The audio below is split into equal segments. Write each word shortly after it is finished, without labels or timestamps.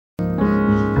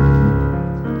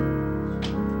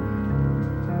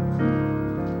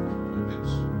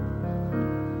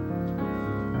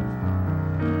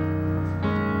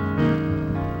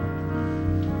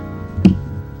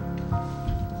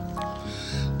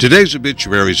Today's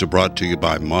obituaries are brought to you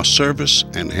by Moss Service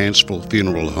and Hansville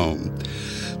Funeral Home.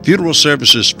 Funeral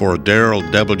services for Darrell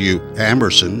W.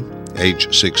 Amerson,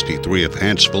 age 63 of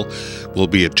Hansville, will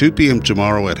be at 2 p.m.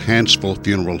 tomorrow at Hansville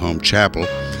Funeral Home Chapel.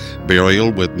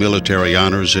 Burial with military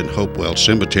honors in Hopewell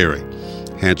Cemetery.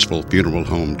 Hansville Funeral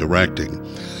Home directing.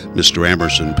 Mr.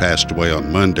 Amerson passed away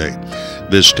on Monday.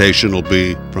 Visitation will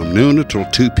be from noon until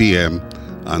 2 p.m.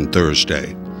 on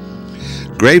Thursday.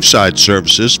 Graveside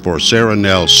services for Sarah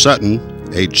Nell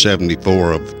Sutton, age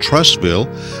 74 of Trussville,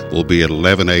 will be at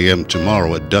 11 a.m.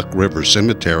 tomorrow at Duck River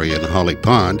Cemetery in Holly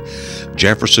Pond.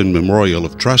 Jefferson Memorial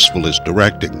of Trussville is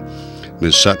directing.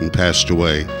 Ms. Sutton passed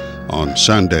away on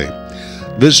Sunday.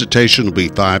 Visitation will be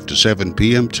 5 to 7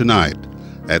 p.m. tonight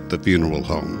at the funeral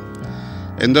home.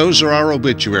 And those are our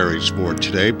obituaries for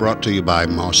today, brought to you by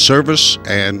Moss Service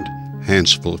and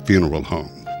Hansville Funeral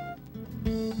Home.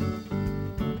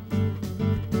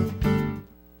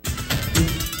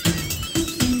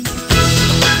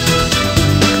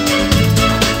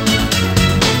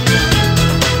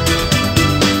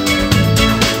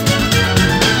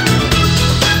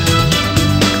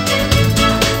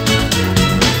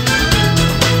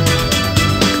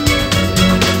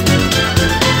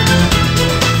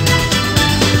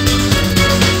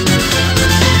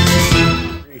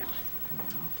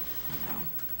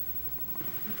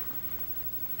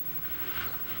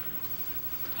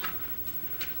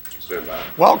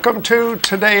 Welcome to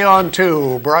Today on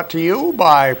 2, brought to you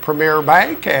by Premier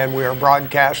Bank, and we are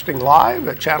broadcasting live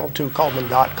at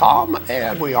channel2cullman.com,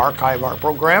 and we archive our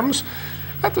programs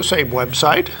at the same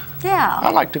website. Yeah.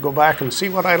 I like to go back and see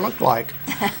what I looked like.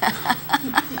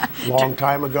 Long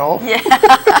time ago. Yeah.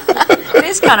 It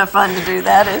is kind of fun to do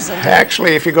that, isn't it?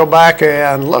 Actually, if you go back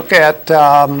and look at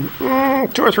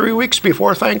 2 or 3 weeks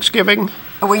before Thanksgiving.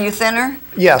 Were you thinner?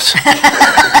 Yes.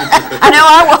 I know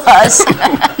I was.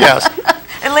 Yes.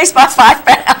 At least by 5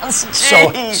 pounds.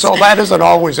 Jeez. So that isn't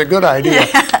always a good idea.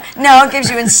 Yeah. No, it gives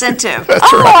you incentive.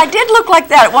 That's right. I did look like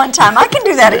that at one time. I can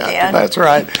do that again. That's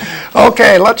right.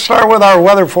 Okay, let's start with our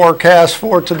weather forecast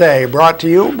for today, brought to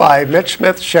you by Mitch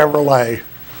Smith Chevrolet.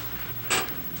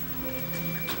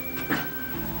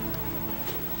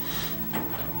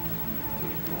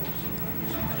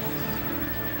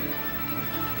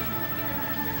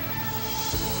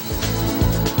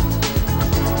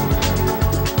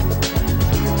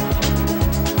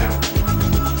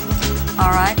 All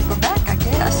right, we're back, I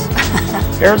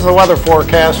guess. Here's the weather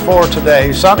forecast for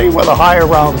today. Sunny with a high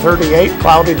around 38,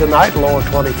 cloudy tonight, lower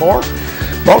 24.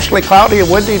 Mostly cloudy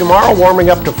and windy tomorrow, warming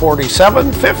up to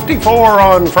 47, 54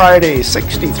 on Friday,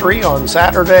 63 on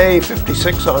Saturday,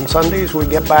 56 on Sundays. We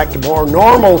get back to more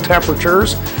normal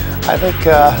temperatures. I think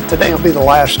today will be the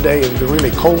last day of the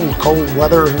really cold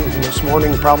weather. This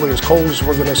morning probably as cold as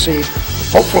we're going to see,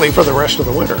 hopefully for the rest of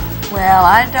the winter. Well,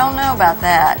 I don't know about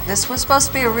that. This was supposed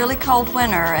to be a really cold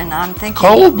winter, and I'm thinking...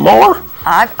 Cold more?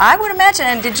 I would imagine.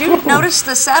 And did you notice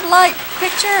the satellite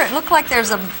picture? It looked like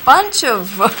there's a bunch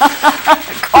of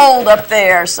cold up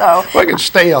there. So we can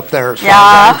stay up there as far as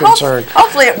I'm concerned.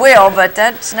 Hopefully it will, but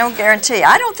that's no guarantee.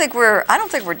 I don't think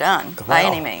we're done by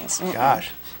any means.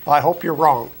 Gosh. Well, I hope you're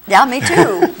wrong. Yeah, me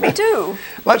too. Me too.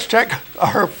 Let's check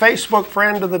our Facebook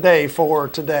friend of the day for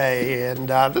today, and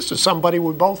this is somebody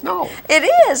we both know. It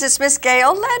is. It's Miss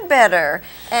Gail Ledbetter,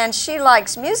 and she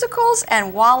likes musicals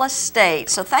and Wallace State.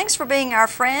 So thanks for being our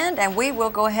friend, and we will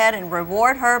go ahead and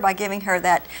reward her by giving her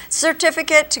that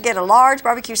certificate to get a large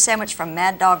barbecue sandwich from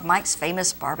Mad Dog Mike's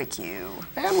Famous Barbecue.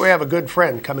 And we have a good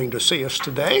friend coming to see us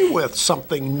today with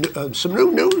something, some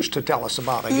new news to tell us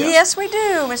about, I guess. Yes, we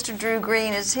do. Mr. Drew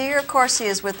Green is here. Of course, he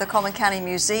is with the Cullman County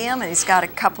Museum, and he's got a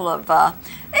couple of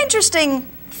interesting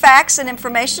facts and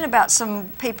information about some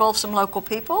people, some local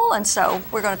people, and so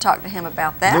we're going to talk to him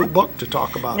about that. New book to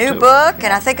talk about, New too. book,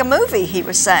 and I think a movie, he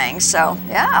was saying, so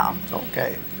yeah.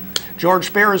 Okay. George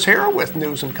Spear is here with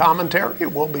news and commentary.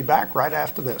 We'll be back right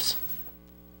after this.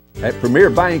 At Premier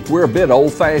Bank, we're a bit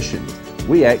old-fashioned.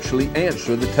 We actually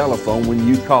answer the telephone when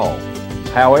you call.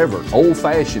 However,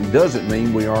 old-fashioned doesn't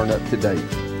mean we aren't up to date.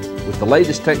 With the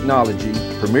latest technology,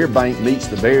 Premier Bank meets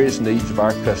the various needs of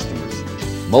our customers.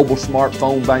 Mobile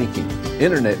smartphone banking,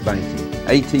 internet banking,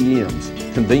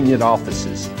 ATMs, convenient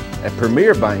offices. At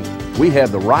Premier Bank, we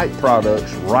have the right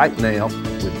products right now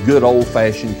with good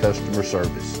old-fashioned customer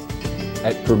service.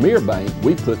 At Premier Bank,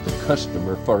 we put the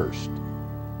customer first.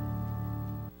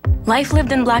 Life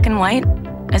lived in black and white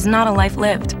is not a life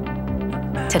lived.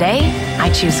 Today,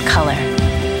 I choose color.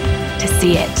 To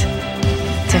see it,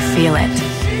 to feel it,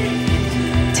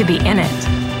 to be in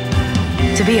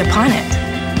it, to be upon it,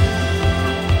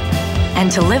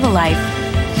 and to live a life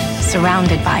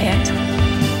surrounded by it.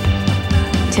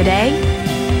 Today,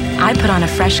 I put on a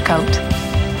fresh coat.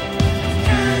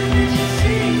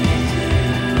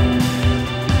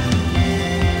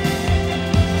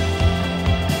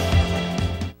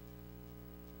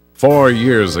 4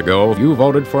 years ago, you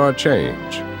voted for a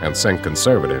change and sent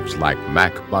conservatives like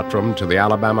Mac Buttram to the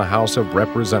Alabama House of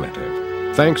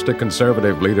Representatives. Thanks to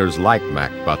conservative leaders like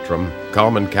Mac Buttram,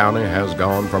 Cullman County has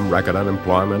gone from record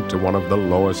unemployment to one of the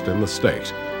lowest in the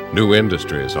state. New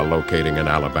industries are locating in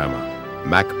Alabama.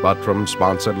 Mac Buttram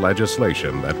sponsored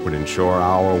legislation that would ensure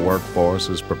our workforce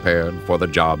is prepared for the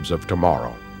jobs of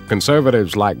tomorrow.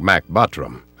 Conservatives like Mac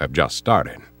Buttram have just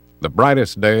started. The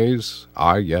brightest days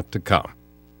are yet to come.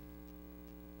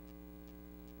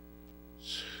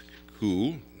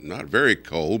 Cool, not very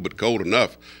cold, but cold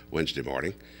enough Wednesday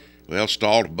morning. Well,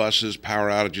 stalled buses, power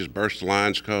outages, burst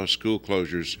lines caused school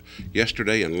closures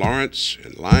yesterday in Lawrence,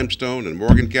 and Limestone, and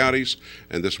Morgan counties,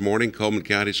 and this morning Cullman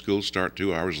County schools start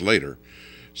 2 hours later.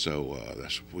 So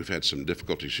we've had some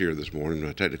difficulties here this morning,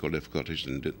 technical difficulties,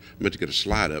 and meant to get a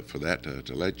slide up for that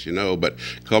to let you know. But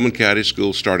Cullman County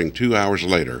schools starting 2 hours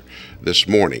later this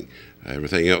morning.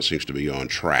 Everything else seems to be on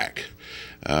track.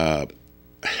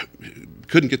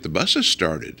 Couldn't get the buses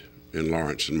started in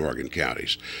Lawrence and Morgan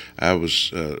counties. I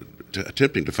was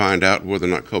attempting to find out whether or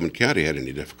not Cullman County had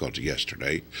any difficulty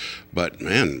yesterday, but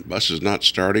man, buses not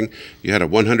starting. You had a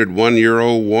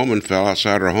 101-year-old woman fell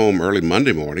outside her home early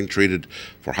Monday morning, treated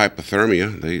for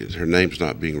hypothermia. Her name's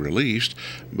not being released,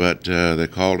 but they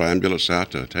called ambulance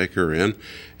out to take her in,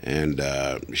 and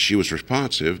she was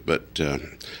responsive, but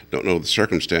don't know the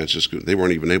circumstances. They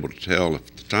weren't even able to tell at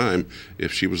the time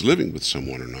if she was living with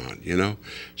someone or not, you know.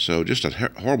 So just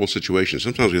a horrible situation.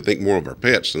 Sometimes we think more of our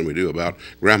pets than we do about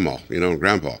grandma, you know, and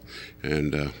grandpa,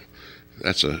 and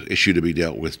that's an issue to be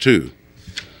dealt with too.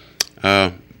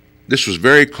 This was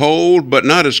very cold, but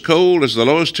not as cold as the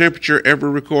lowest temperature ever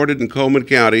recorded in Cullman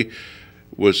County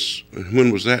was,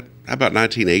 when was that? How about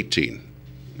 1918?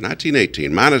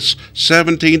 1918, minus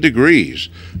 17 degrees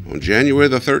on January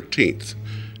the 13th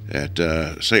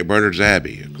at St. Bernard's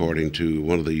Abbey, according to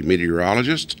one of the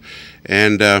meteorologists.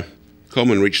 And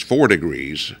Cullman reached 4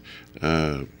 degrees.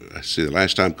 I see the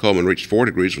last time Cullman reached 4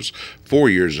 degrees was 4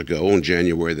 years ago on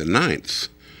January the 9th,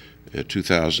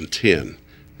 2010,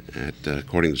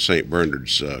 according to St.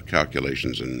 Bernard's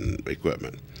calculations and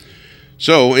equipment.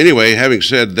 So anyway, having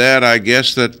said that, I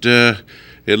guess that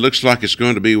it looks like it's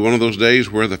going to be one of those days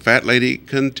where the fat lady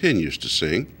continues to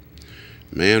sing.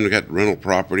 Man, we got rental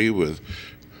property with,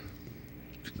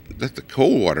 let the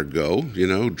cold water go, you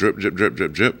know, drip, drip, drip,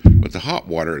 drip, drip, but the hot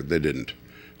water, they didn't.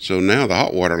 So now the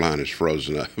hot water line is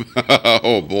frozen up.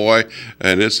 Oh boy,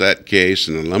 and it's that case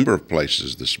in a number of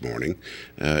places this morning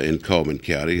in Cullman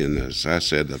County, and as I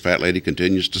said, the fat lady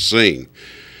continues to sing.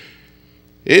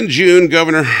 In June,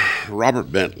 Governor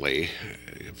Robert Bentley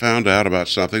found out about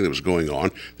something that was going on,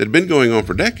 that had been going on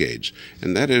for decades,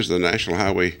 and that is the National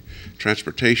Highway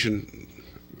Transportation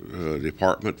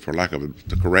Department, for lack of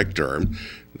the correct term.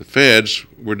 The feds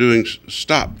were doing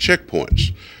stop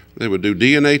checkpoints. They would do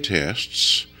DNA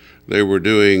tests, they were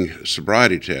doing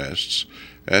sobriety tests,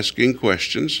 asking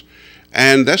questions,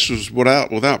 and this was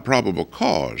without probable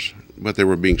cause, but they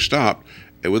were being stopped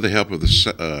with the help of the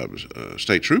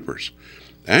state troopers,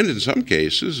 and in some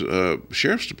cases,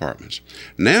 sheriff's departments.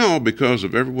 Now, because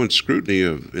of everyone's scrutiny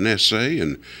of NSA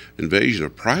and invasion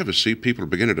of privacy, people are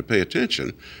beginning to pay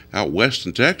attention. Out west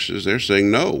in Texas, they're saying,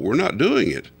 no, we're not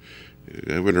doing it.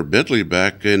 Governor Bentley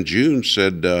back in June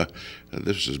said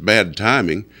this is bad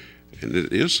timing, and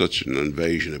it is such an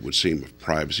invasion, it would seem, of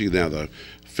privacy. Now, the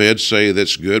feds say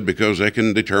that's good because they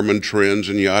can determine trends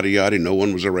and yada yada. No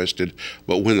one was arrested.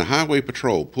 But when the highway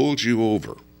patrol pulls you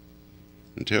over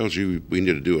and tells you we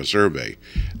need to do a survey,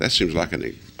 that seems like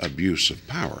an abuse of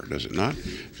power, does it not?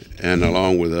 And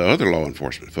along with the other law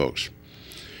enforcement folks.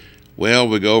 Well,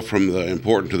 we go from the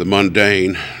important to the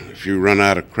mundane. If you run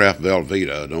out of Kraft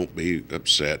Velveeta, don't be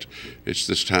upset. It's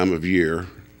this time of year,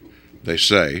 they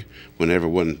say, when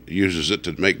everyone uses it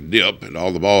to make dip at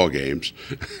all the ball games.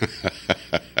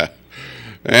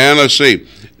 And let's see,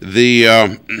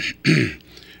 the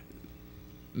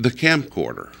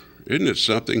camcorder. Isn't it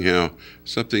something how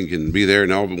something can be there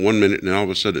and all of 1 minute and all of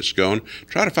a sudden it's gone?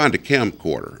 Try to find a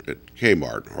camcorder at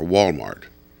Kmart or Walmart.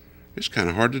 It's kind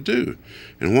of hard to do.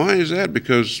 And why is that?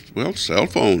 Because, well, cell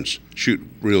phones shoot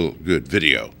real good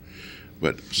video.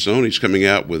 But Sony's coming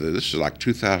out with it. This is like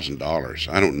 $2,000.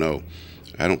 I don't know.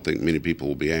 I don't think many people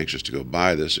will be anxious to go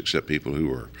buy this except people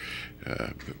who are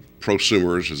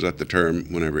prosumers, is that the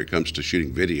term, whenever it comes to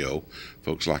shooting video,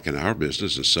 folks like in our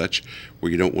business and such,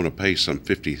 where you don't want to pay some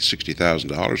 $50,000,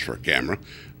 $60,000 for a camera,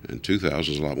 and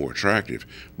 2,000 is a lot more attractive.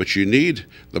 But you need,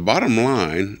 the bottom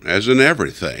line, as in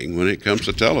everything when it comes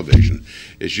to television,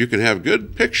 is you can have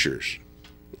good pictures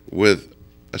with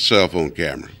a cell phone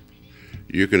camera.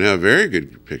 You can have very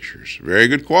good pictures, very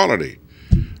good quality.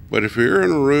 But if you're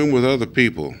in a room with other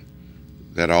people,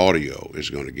 that audio is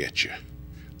going to get you.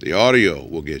 The audio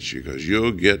will get you because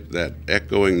you'll get that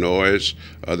echoing noise,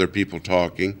 other people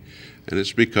talking, and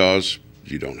it's because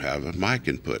you don't have a mic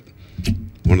input.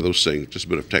 One of those things, just a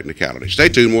bit of technicality. Stay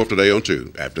tuned, more Today on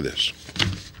 2 after this.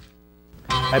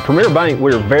 At Premier Bank,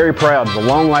 we are very proud of the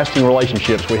long-lasting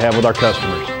relationships we have with our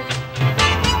customers.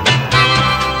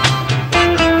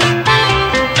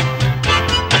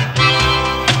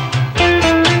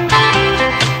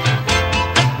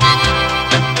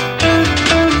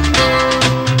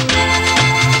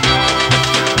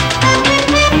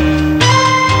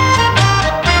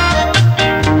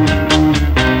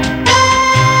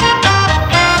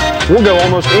 We'll go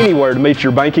almost anywhere to meet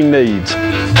your banking needs.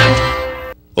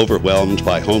 Overwhelmed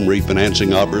by home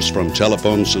refinancing offers from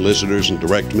telephone solicitors and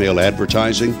direct mail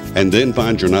advertising, and then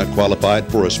find you're not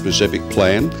qualified for a specific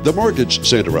plan? The Mortgage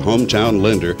Center, a hometown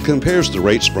lender, compares the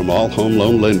rates from all home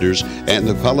loan lenders and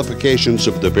the qualifications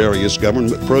of the various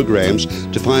government programs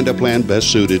to find a plan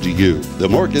best suited to you. The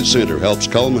Mortgage Center helps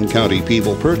Cullman County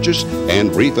people purchase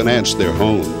and refinance their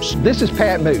homes. This is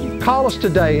Pat Newton. Call us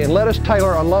today and let us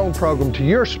tailor a loan program to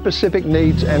your specific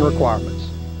needs and requirements.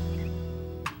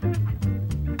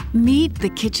 Meet the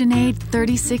KitchenAid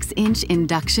 36-inch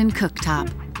induction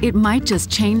cooktop. It might just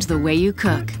change the way you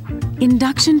cook.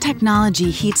 Induction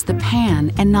technology heats the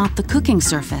pan and not the cooking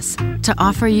surface to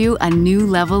offer you a new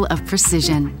level of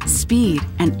precision, speed,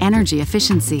 and energy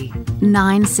efficiency.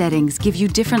 9 settings give you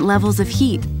different levels of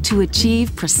heat to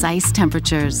achieve precise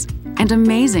temperatures and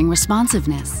amazing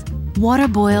responsiveness. Water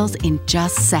boils in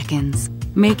just seconds,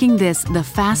 making this the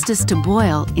fastest to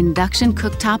boil induction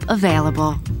cooktop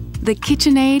available. The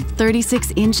KitchenAid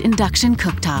 36-inch induction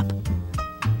cooktop.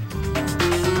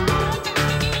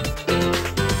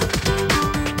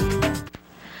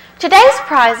 Today's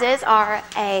prizes are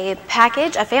a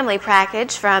family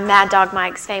package from Mad Dog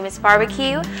Mike's Famous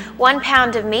Barbecue, 1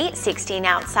 pound of meat,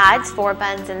 16-ounce sides, 4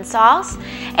 buns and sauce,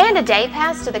 and a day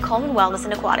pass to the Cullman Wellness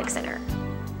and Aquatic Center.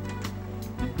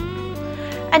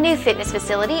 A new fitness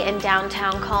facility in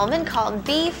downtown Cullman called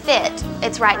Be Fit.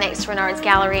 It's right next to Renard's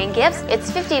Gallery and Gifts. It's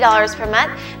 $50 per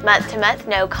month, month to month,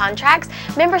 no contracts.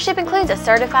 Membership includes a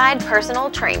certified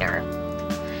personal trainer.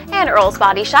 And Earl's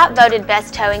Body Shop voted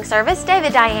Best Towing Service.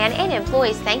 David, Diane, and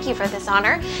employees thank you for this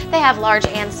honor. They have large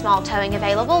and small towing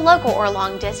available, local or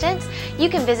long distance. You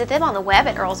can visit them on the web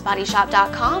at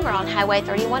earlsbodyshop.com or on Highway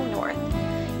 31 North.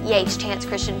 Yates Chance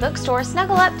Christian Bookstore.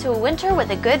 Snuggle up to a winter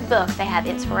with a good book. They have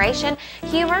inspiration,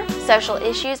 humor, social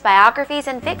issues, biographies,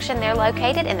 and fiction. They're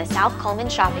located in the South Cullman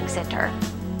Shopping Center.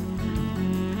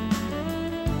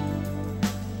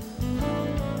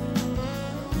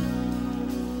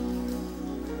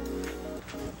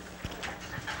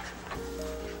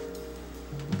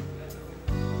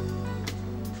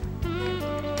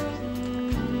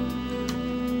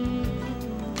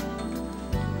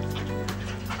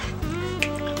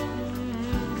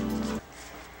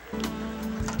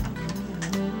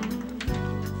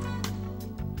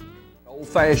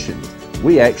 Old-fashioned.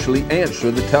 We actually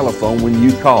answer the telephone when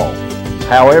you call.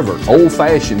 However,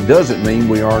 old-fashioned doesn't mean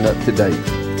we aren't up to date.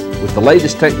 With the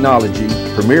latest technology,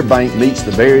 Premier Bank meets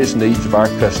the various needs of our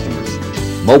customers.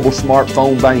 Mobile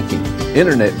smartphone banking,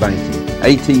 internet banking,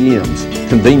 ATMs,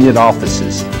 convenient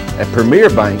offices. At Premier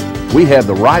Bank, we have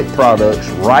the right products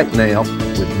right now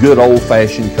with good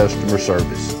old-fashioned customer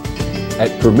service.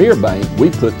 At Premier Bank, we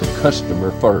put the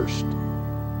customer first.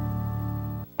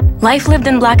 Life lived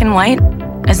in black and white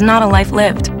is not a life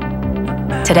lived.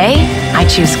 Today, I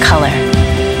choose color.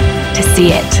 To see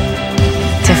it.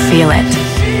 To feel it.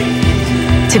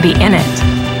 To be in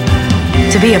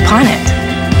it. To be upon it.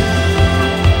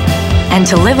 And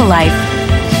to live a life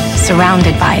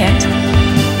surrounded by it.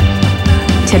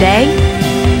 Today,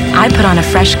 I put on a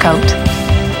fresh coat.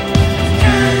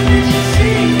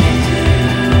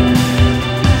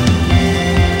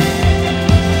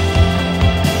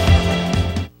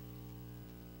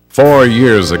 "4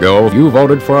 years ago, you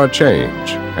voted for a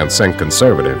change and sent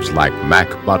conservatives like Mac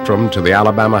Buttram to the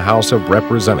Alabama House of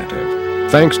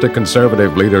Representatives. Thanks to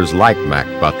conservative leaders like Mac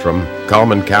Buttram,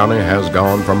 Cullman County has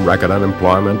gone from record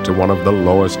unemployment to one of the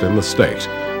lowest in the state.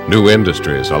 New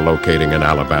industries are locating in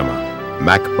Alabama.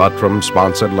 Mac Buttram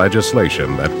sponsored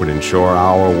legislation that would ensure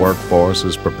our workforce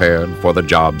is prepared for the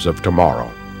jobs of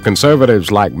tomorrow.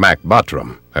 Conservatives like Mac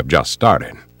Buttram have just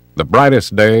started. The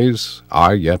brightest days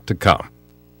are yet to come.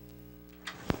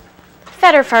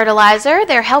 Fetter Fertilizer,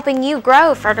 they're helping you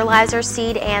grow fertilizer,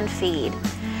 seed, and feed.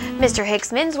 Mr.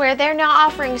 Hicks Menswear, they're now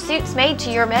offering suits made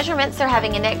to your measurements. They're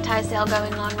having a necktie sale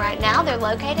going on right now. They're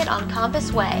located on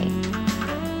Compass Way.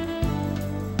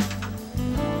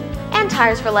 And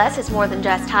Tires for Less is more than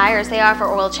just tires. They offer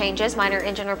oil changes, minor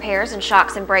engine repairs, and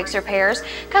shocks and brakes repairs.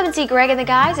 Come and see Greg and the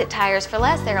guys at Tires for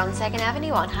Less. They're on 2nd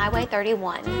Avenue on Highway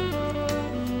 31.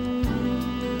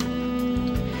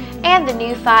 And the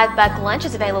new $5 lunch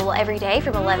is available every day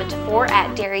from 11 to 4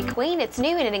 at Dairy Queen. It's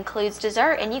new and it includes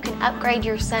dessert, and you can upgrade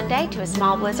your sundae to a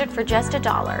small blizzard for just $1.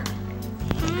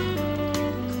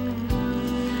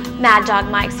 Mad Dog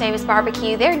Mike's Famous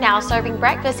Barbecue, they're now serving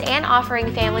breakfast and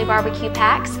offering family barbecue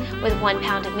packs with 1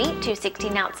 pound of meat, 2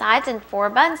 16-ounce sides, and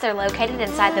 4 buns. They're located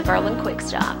inside the Berlin Quick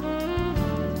Stop.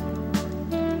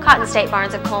 Cotton State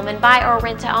Barns of Cullman, buy or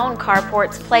rent to own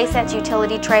carports, playsets,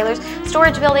 utility trailers,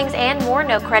 storage buildings, and more.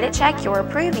 No credit check, you're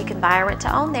approved. You can buy or rent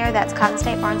to own there. That's Cotton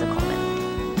State Barns of Cullman.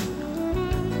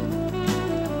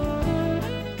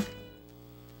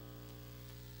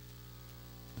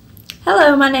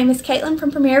 Hello, my name is Caitlin from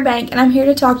Premier Bank, and I'm here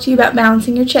to talk to you about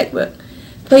balancing your checkbook.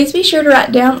 Please be sure to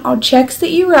write down all checks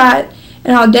that you write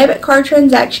and all debit card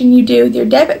transaction you do with your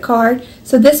debit card,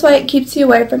 so this way it keeps you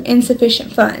away from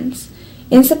insufficient funds.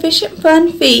 Insufficient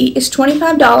fund fee is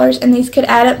 $25, and these could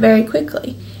add up very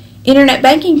quickly. Internet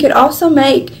banking could also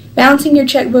make balancing your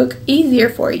checkbook easier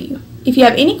for you. If you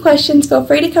have any questions, feel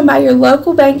free to come by your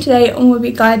local bank today and we'll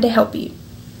be glad to help you.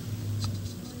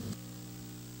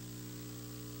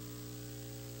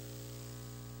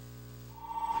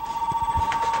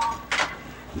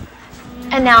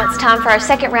 And now it's time for our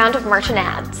second round of merchant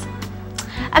ads.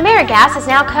 AmeriGas is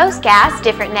now Coast Gas,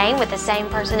 different name with the same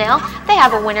personnel. They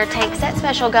have a winter tank set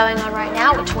special going on right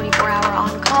now with 24-hour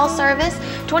on-call service,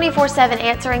 24/7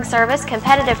 answering service,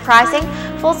 competitive pricing,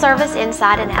 full service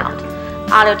inside and out.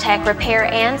 Auto Tech Repair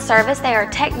and Service, they are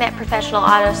TechNet Professional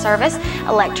Auto Service.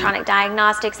 Electronic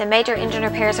diagnostics and major engine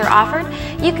repairs are offered.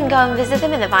 You can go and visit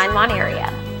them in the Vinemont area.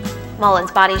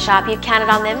 Mullins Body Shop, you've counted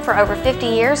on them for over 50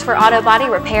 years for auto body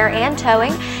repair and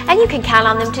towing, and you can count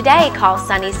on them today. Call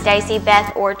Sunny, Stacy,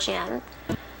 Beth, or Jim.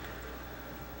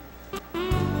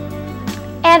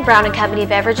 And Brown & Company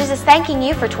Beverages is thanking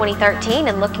you for 2013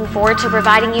 and looking forward to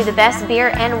providing you the best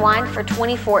beer and wine for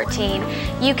 2014.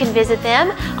 You can visit them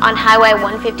on Highway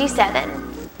 157.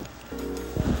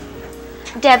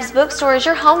 Deb's Bookstore is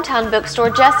your hometown bookstore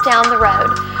just down the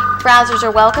road. Browsers are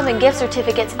welcome and gift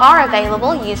certificates are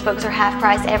available. Used books are half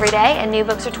price every day and new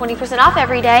books are 20% off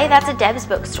every day. That's at Deb's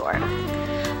Bookstore.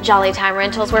 Jolly Time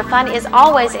Rentals, where fun is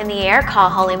always in the air. Call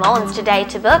Holly Mullins today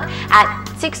to book at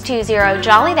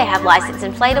 620-JOLLY. They have licensed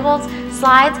inflatables,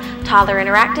 slides, toddler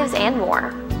interactives, and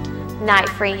more. Night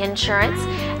Free Insurance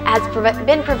has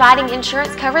been providing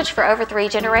insurance coverage for over 3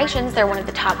 generations. They're one of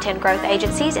the top 10 growth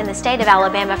agencies in the state of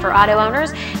Alabama for auto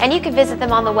owners, and you can visit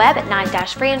them on the web at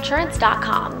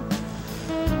night-freeinsurance.com.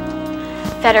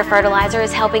 Fetter Fertilizer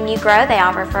is helping you grow. They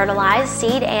offer fertilize,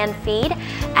 seed, and feed,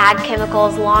 ag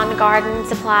chemicals, lawn garden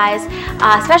supplies.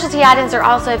 Specialty items are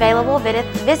also available.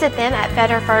 Visit them at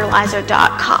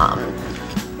fetterfertilizer.com.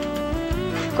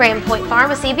 Grand Point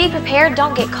Pharmacy, be prepared,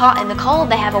 don't get caught in the cold.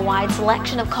 They have a wide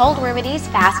selection of cold remedies,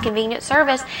 fast, convenient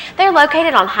service. They're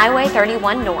located on Highway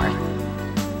 31 North.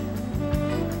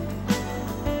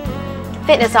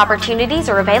 Fitness opportunities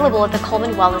are available at the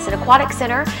Cullman Wellness and Aquatic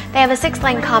Center. They have a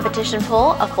 6-lane competition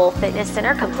pool, a full fitness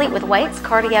center complete with weights,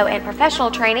 cardio, and professional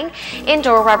training,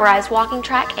 indoor rubberized walking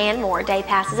track, and more. Day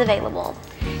passes available.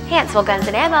 Hansville Guns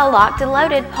and Ammo, locked and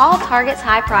loaded. Paul targets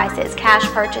high prices. Cash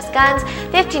purchase guns,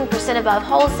 15% above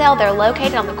wholesale. They're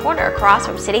located on the corner across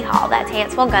from City Hall. That's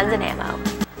Hansville Guns and Ammo.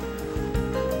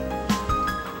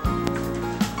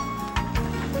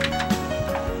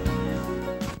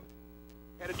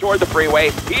 Toward the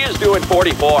freeway, he is doing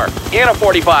 44 in a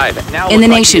 45. Now in the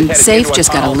nation, Safe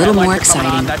just got a little more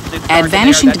exciting. Add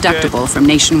vanishing deductible from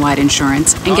Nationwide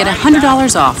Insurance and get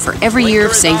 $100 off for every year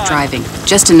of safe driving.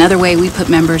 Just another way we put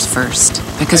members first,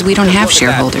 because we don't have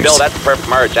shareholders. Bill, that's the perfect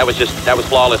merge. That was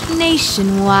flawless.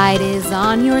 Nationwide is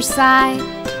on your side.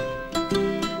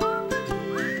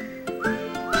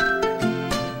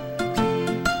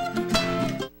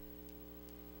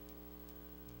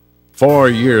 "4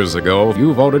 years ago,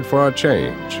 you voted for a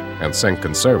change and sent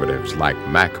conservatives like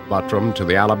Mac Buttram to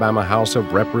the Alabama House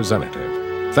of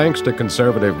Representatives. Thanks to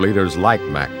conservative leaders like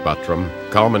Mac Buttram,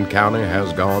 Cullman County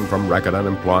has gone from record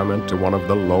unemployment to one of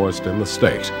the lowest in the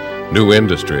state. New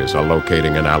industries are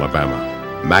locating in Alabama.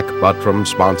 Mac Buttram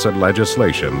sponsored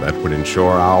legislation that would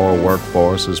ensure our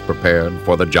workforce is prepared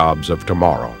for the jobs of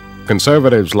tomorrow.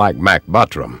 Conservatives like Mac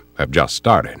Buttram have just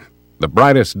started. The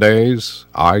brightest days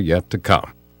are yet to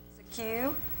come. Cute.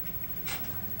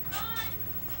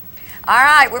 All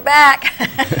right, we're back.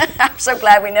 I'm so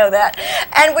glad we know that.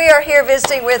 And we are here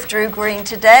visiting with Drew Green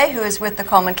today, who is with the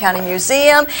Cullman County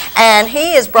Museum, and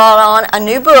he has brought on a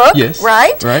new book,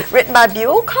 right? Written by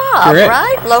Buell Cobb,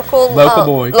 right? Local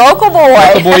boy. Local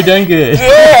boy done good.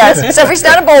 Yes, so he's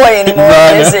not a boy anymore,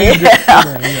 is he?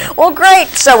 Yeah. Well, great.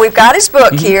 So we've got his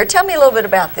book here. Tell me a little bit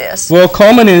about this. Well,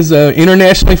 Cullman is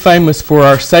internationally famous for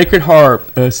our Sacred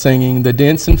Harp singing. The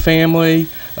Denson family,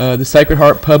 the Sacred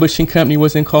Harp Publishing Company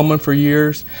was in Cullman for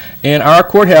years, and our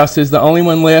courthouse is the only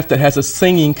one left that has a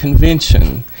singing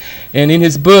convention. And in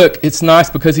his book, it's nice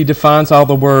because he defines all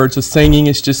the words. A singing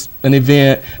is just an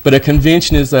event, but a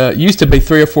convention is used to be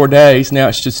 3 or 4 days. Now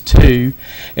it's just 2.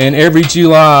 And every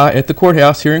July at the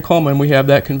courthouse here in Cullman, we have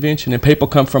that convention, and people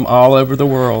come from all over the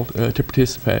world to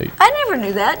participate. I never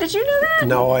knew that. Did you know that?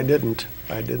 No, I didn't.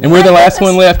 And we're the last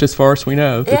one left, as far as we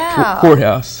know, the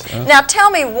courthouse. Now, tell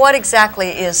me, what exactly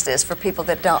is this for people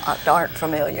that aren't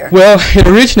familiar? Well, it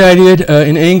originated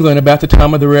in England about the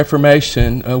time of the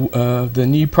Reformation. The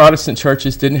new Protestant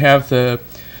churches didn't have the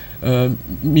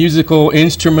musical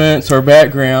instruments or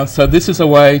background, so this is a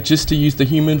way just to use the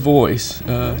human voice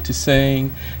to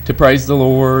sing, to praise the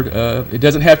Lord. It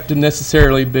doesn't have to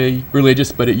necessarily be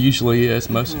religious, but it usually is.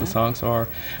 Most of the songs are.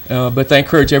 But they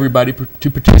encourage everybody to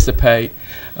participate.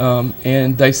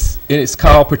 And it's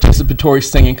called participatory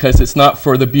singing because it's not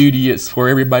for the beauty, it's for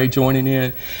everybody joining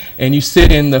in. And you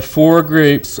sit in the 4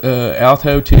 groups,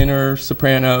 alto, tenor,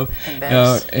 soprano,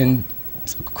 and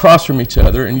across from each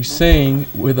other, and you sing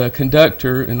with a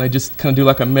conductor, and they just kind of do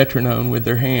like a metronome with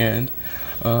their hand.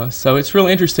 So it's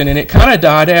really interesting, and it kind of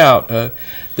died out.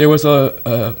 There was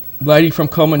a lady from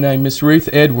Cullman named Miss Ruth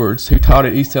Edwards who taught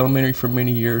at East Elementary for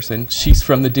many years, and she's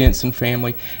from the Denson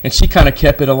family, and she kind of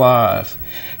kept it alive.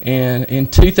 And in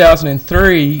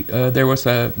 2003, there was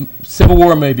a Civil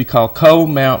War movie called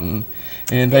Cold Mountain,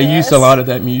 and they used a lot of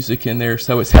that music in there,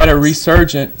 so it's had a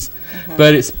resurgence,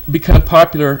 but it's become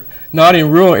popular not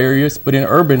in rural areas, but in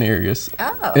urban areas.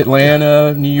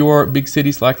 Atlanta, New York, big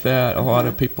cities like that, a lot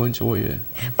of people enjoy it.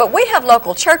 But we have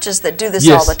local churches that do this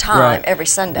all the time, every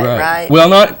Sunday, right? Well,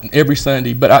 not every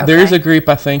Sunday, but there is a group,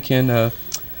 I think, in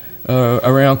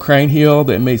around Crane Hill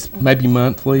that meets maybe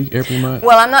monthly, every month.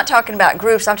 Well, I'm not talking about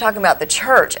groups. I'm talking about the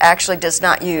church actually does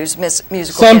not use musical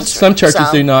instruments. Some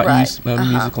churches do not use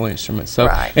musical instruments. So,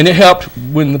 and it helped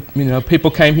when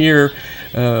people came here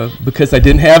because they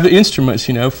didn't have the instruments,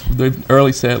 the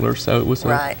early settlers. So it was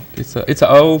it's an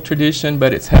old tradition,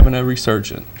 but it's having a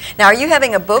resurgence. Now, are you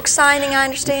having a book signing? I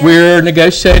understand. We're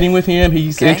negotiating with him.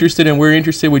 He's interested, and we're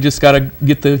interested. We just got to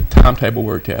get the timetable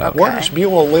worked out. Where does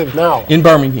Buell live now? In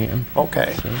Birmingham.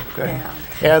 Okay. Okay.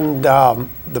 And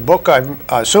the book, I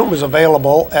assume, is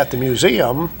available at the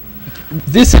museum.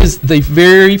 This is the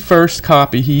very first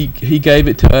copy. He gave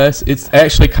it to us. It's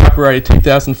actually copyrighted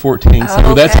 2014,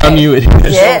 so that's how new it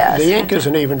is. Yes. So the ink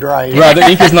isn't even dry yet. Right, the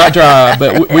ink is not dry,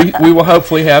 but we will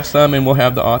hopefully have some, and we'll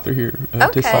have the author here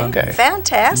to sign. Okay,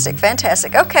 fantastic,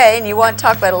 fantastic. Okay, and you want to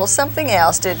talk about a little something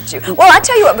else, didn't you? Well, I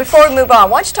tell you what, before we move on,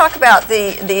 why don't you talk about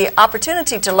the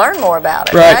opportunity to learn more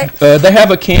about it, right? They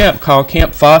have a camp called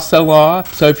Camp Fa Sol La,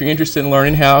 so if you're interested in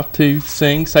learning how to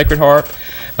sing Sacred Harp,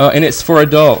 and it's for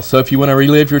adults, so if you want to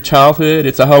relive your childhood,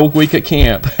 it's a whole week at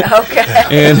camp. Okay.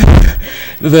 And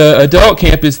the adult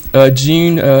camp is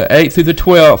June 8th through the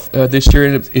 12th this year,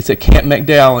 and it's at Camp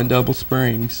McDowell in Double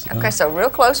Springs. Okay, so real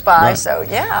close by, so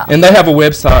yeah. And they have a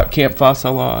website, Camp Fa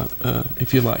Sol La,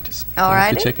 if you'd like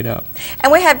to check it out.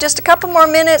 And we have just a couple more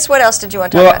minutes. What else did you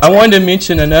want to talk about today? I wanted to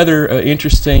mention another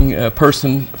interesting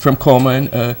person from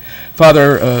Cullman,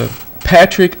 Father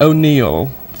Patrick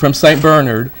O'Neill from St.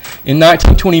 Bernard. In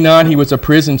 1929, he was a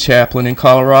prison chaplain in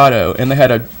Colorado, and they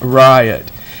had a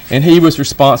riot, and he was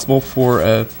responsible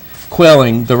for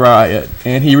quelling the riot,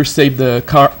 and he received the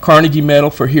Carnegie Medal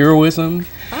for heroism.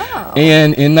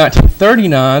 And in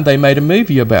 1939, they made a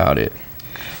movie about it,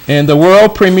 and the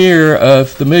world premiere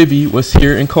of the movie was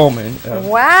here in Cullman.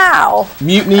 Wow!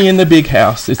 Mutiny in the Big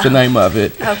House is the name of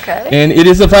it. Okay. And it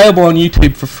is available on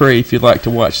YouTube for free if you'd like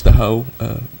to watch the whole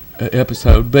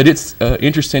episode, but it's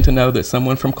interesting to know that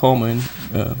someone from Cullman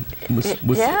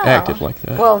was active like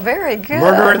that. Well, very good.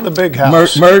 Murder in the Big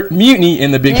House. Mutiny in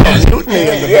the Big House. Mutiny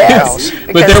in the Big House.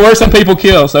 But there were some people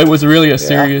killed, so it was really a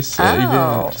serious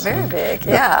event. Very big,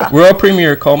 yeah. World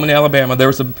premiere, Cullman, Alabama. There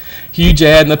was a huge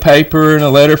ad in the paper and a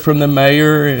letter from the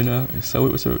mayor, and so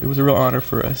it was a real honor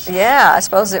for us. Yeah, I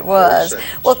suppose it was.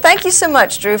 Well, thank you so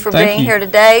much, Drew, for being here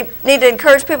today. Need to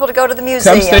encourage people to go to the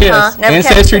museum. Come see us.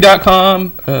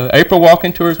 Ancestry.com. April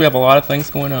walking tours. We have a lot of things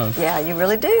going on. Yeah, you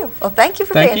really do. Well, thank you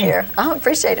for being here. I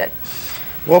appreciate it.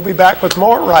 We'll be back with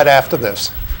more right after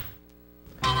this.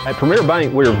 At Premier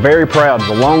Bank, we are very proud of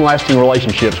the long-lasting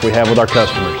relationships we have with our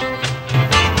customers.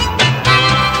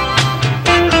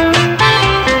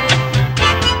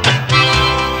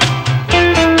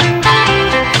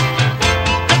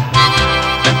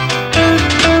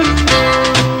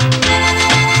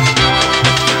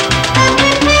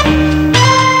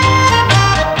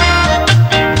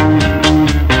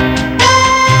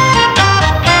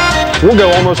 We'll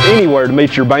go almost anywhere to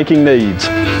meet your banking needs.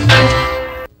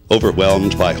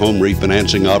 Overwhelmed by home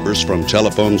refinancing offers from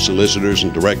telephone solicitors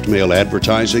and direct mail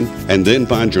advertising, and then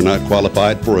find you're not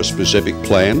qualified for a specific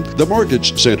plan? The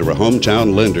Mortgage Center, a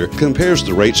hometown lender, compares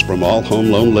the rates from all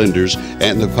home loan lenders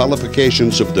and the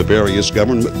qualifications of the various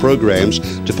government programs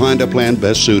to find a plan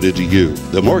best suited to you.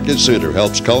 The Mortgage Center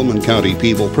helps Cullman County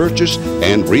people purchase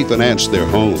and refinance their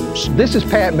homes. This is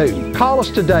Pat Newton. Call us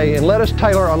today and let us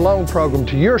tailor a loan program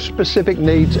to your specific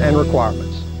needs and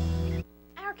requirements.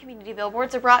 Community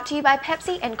billboards are brought to you by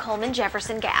Pepsi and Cullman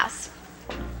Jefferson Gas.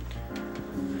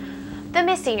 The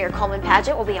Miss Senior Cullman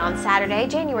pageant will be on Saturday,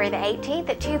 January the 18th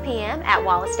at 2 p.m. at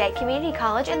Wallace State Community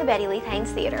College in the Betty Lee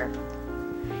Haynes Theater.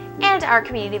 And our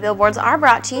community billboards are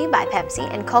brought to you by Pepsi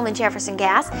and Cullman Jefferson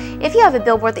Gas. If you have a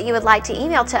billboard that you would like to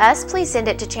email to us, please send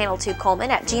it to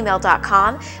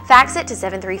channel2cullman@gmail.com, fax it to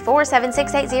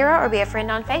 734-7680, or be a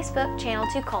friend on Facebook, Channel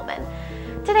 2 Cullman.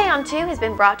 Today on 2 has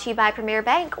been brought to you by Premier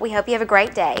Bank. We hope you have a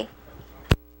great day.